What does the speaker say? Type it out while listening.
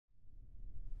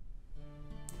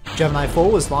Gemini 4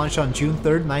 was launched on June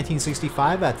 3,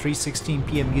 1965 at 3:16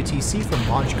 p.m. UTC from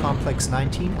Launch Complex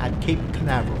 19 at Cape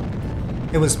Canaveral.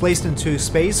 It was placed into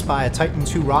space by a Titan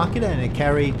II rocket, and it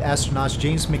carried astronauts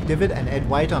James McDivitt and Ed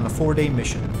White on a 4-day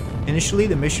mission. Initially,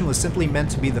 the mission was simply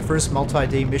meant to be the first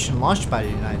multi-day mission launched by the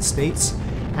United States,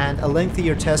 and a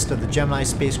lengthier test of the Gemini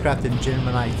spacecraft than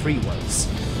Gemini 3 was.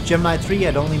 Gemini 3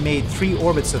 had only made 3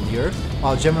 orbits of the Earth,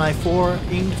 while Gemini 4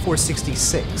 aimed for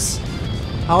 66.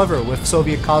 However, with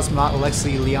Soviet cosmonaut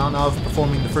Alexei Leonov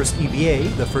performing the first EVA,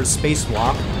 the first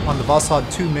spacewalk, on the Voskhod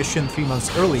 2 mission 3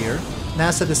 months earlier,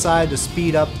 NASA decided to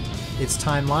speed up its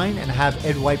timeline and have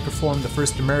Ed White perform the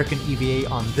first American EVA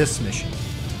on this mission.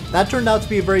 That turned out to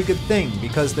be a very good thing,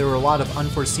 because there were a lot of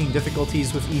unforeseen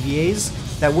difficulties with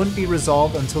EVAs that wouldn't be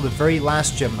resolved until the very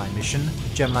last Gemini mission,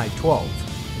 Gemini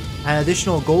 12. An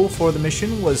additional goal for the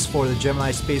mission was for the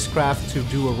Gemini spacecraft to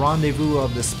do a rendezvous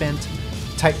of the spent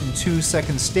Titan II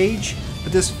second stage,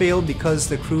 but this failed because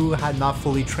the crew had not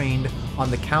fully trained on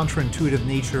the counterintuitive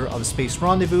nature of space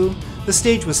rendezvous. The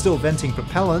stage was still venting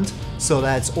propellant, so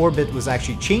that its orbit was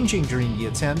actually changing during the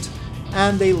attempt,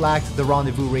 and they lacked the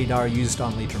rendezvous radar used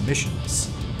on later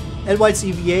missions. Ed White's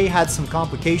EVA had some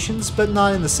complications, but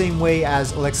not in the same way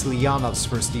as Alexei Leonov's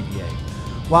first EVA.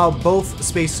 While both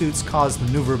spacesuits caused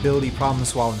maneuverability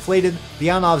problems while inflated,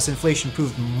 Leonov's inflation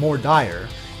proved more dire,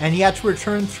 and he had to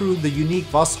return through the unique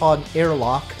Voskhod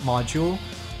airlock module,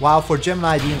 while for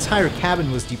Gemini the entire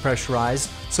cabin was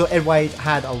depressurized, so Ed White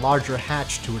had a larger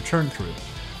hatch to return through.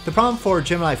 The problem for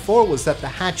Gemini 4 was that the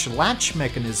hatch latch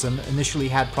mechanism initially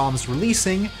had problems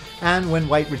releasing, and when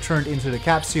White returned into the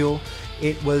capsule,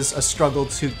 it was a struggle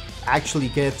to actually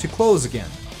get it to close again.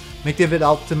 McDivitt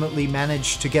ultimately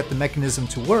managed to get the mechanism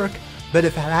to work, but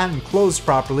if it hadn't closed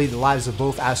properly, the lives of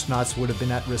both astronauts would have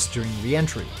been at risk during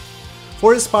re-entry.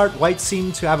 For his part, White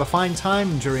seemed to have a fine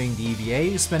time during the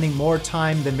EVA, spending more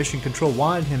time than Mission Control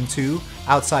wanted him to,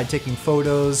 outside taking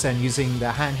photos and using the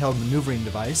handheld maneuvering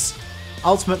device.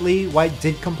 Ultimately, White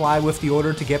did comply with the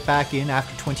order to get back in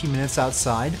after 20 minutes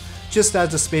outside, just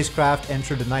as the spacecraft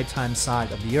entered the nighttime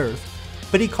side of the Earth,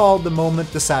 but he called the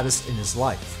moment the saddest in his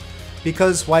life.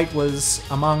 Because White was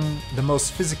among the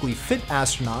most physically fit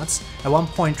astronauts, at one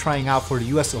point trying out for the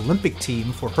US Olympic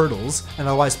team for hurdles and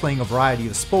otherwise playing a variety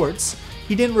of sports,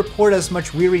 he didn't report as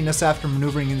much weariness after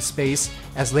maneuvering in space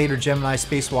as later Gemini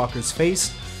spacewalkers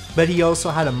faced, but he also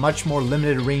had a much more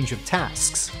limited range of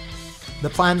tasks. The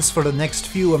plans for the next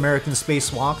few American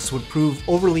spacewalks would prove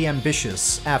overly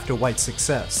ambitious after White's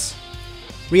success.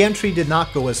 Re-entry did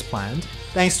not go as planned.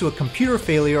 Thanks to a computer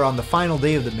failure on the final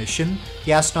day of the mission,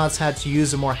 the astronauts had to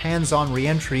use a more hands-on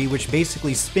re-entry which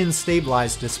basically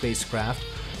spin-stabilized the spacecraft,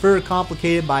 further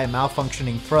complicated by a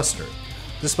malfunctioning thruster.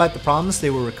 Despite the problems, they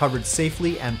were recovered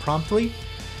safely and promptly.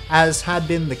 As had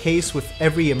been the case with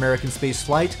every American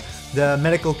spaceflight, the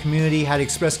medical community had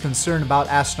expressed concern about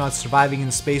astronauts surviving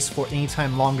in space for any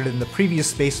time longer than the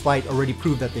previous spaceflight already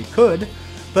proved that they could,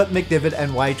 but McDivitt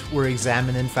and White were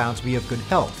examined and found to be of good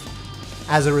health.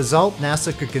 As a result,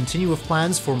 NASA could continue with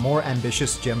plans for more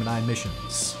ambitious Gemini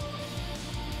missions.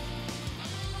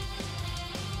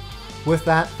 With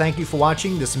that, thank you for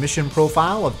watching this mission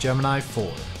profile of Gemini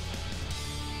 4.